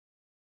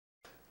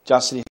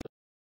Johnson City.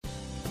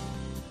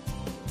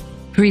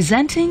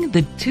 Presenting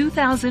the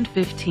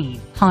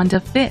 2015 Honda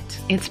Fit.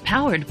 It's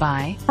powered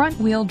by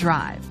front-wheel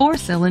drive,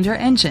 4-cylinder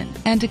engine,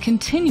 and a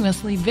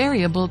continuously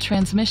variable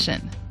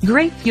transmission.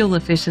 Great fuel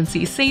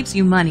efficiency saves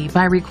you money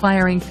by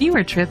requiring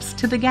fewer trips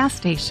to the gas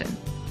station.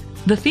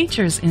 The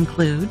features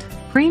include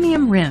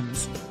premium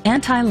rims,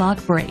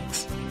 anti-lock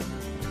brakes,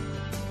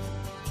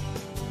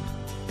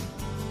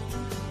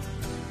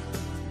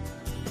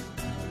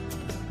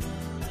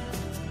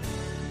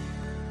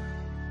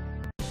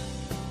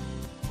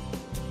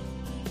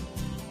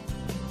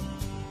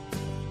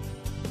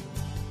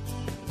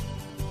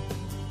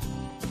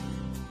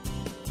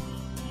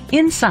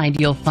 Inside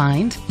you'll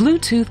find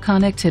Bluetooth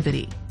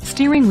connectivity,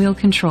 steering wheel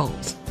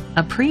controls,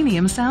 a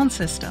premium sound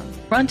system,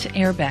 front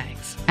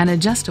airbags, an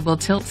adjustable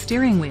tilt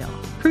steering wheel,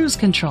 cruise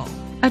control,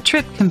 a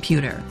trip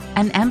computer,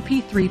 an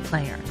MP3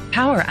 player,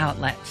 power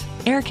outlet,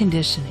 air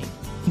conditioning.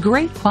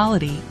 Great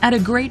quality at a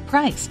great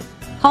price.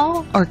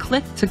 Call or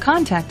click to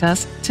contact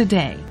us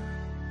today.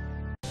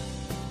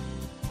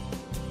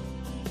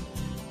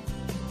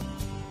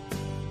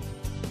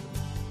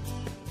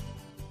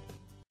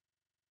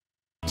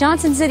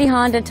 Johnson City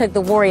Honda took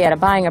the worry out of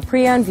buying a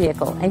pre-owned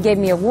vehicle and gave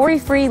me a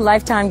worry-free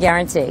lifetime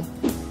guarantee.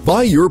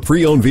 Buy your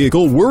pre-owned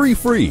vehicle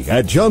worry-free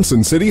at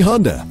Johnson City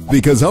Honda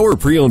because our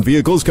pre-owned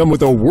vehicles come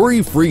with a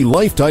worry-free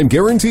lifetime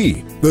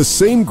guarantee. The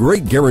same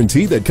great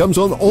guarantee that comes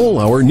on all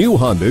our new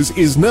Hondas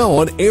is now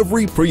on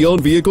every pre-owned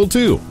vehicle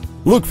too.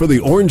 Look for the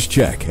orange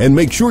check and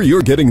make sure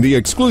you're getting the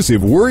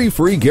exclusive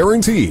worry-free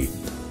guarantee.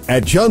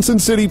 At Johnson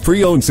City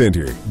Pre-Owned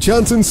Center,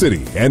 Johnson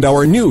City, and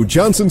our new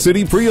Johnson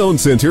City Pre-Owned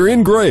Center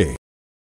in gray.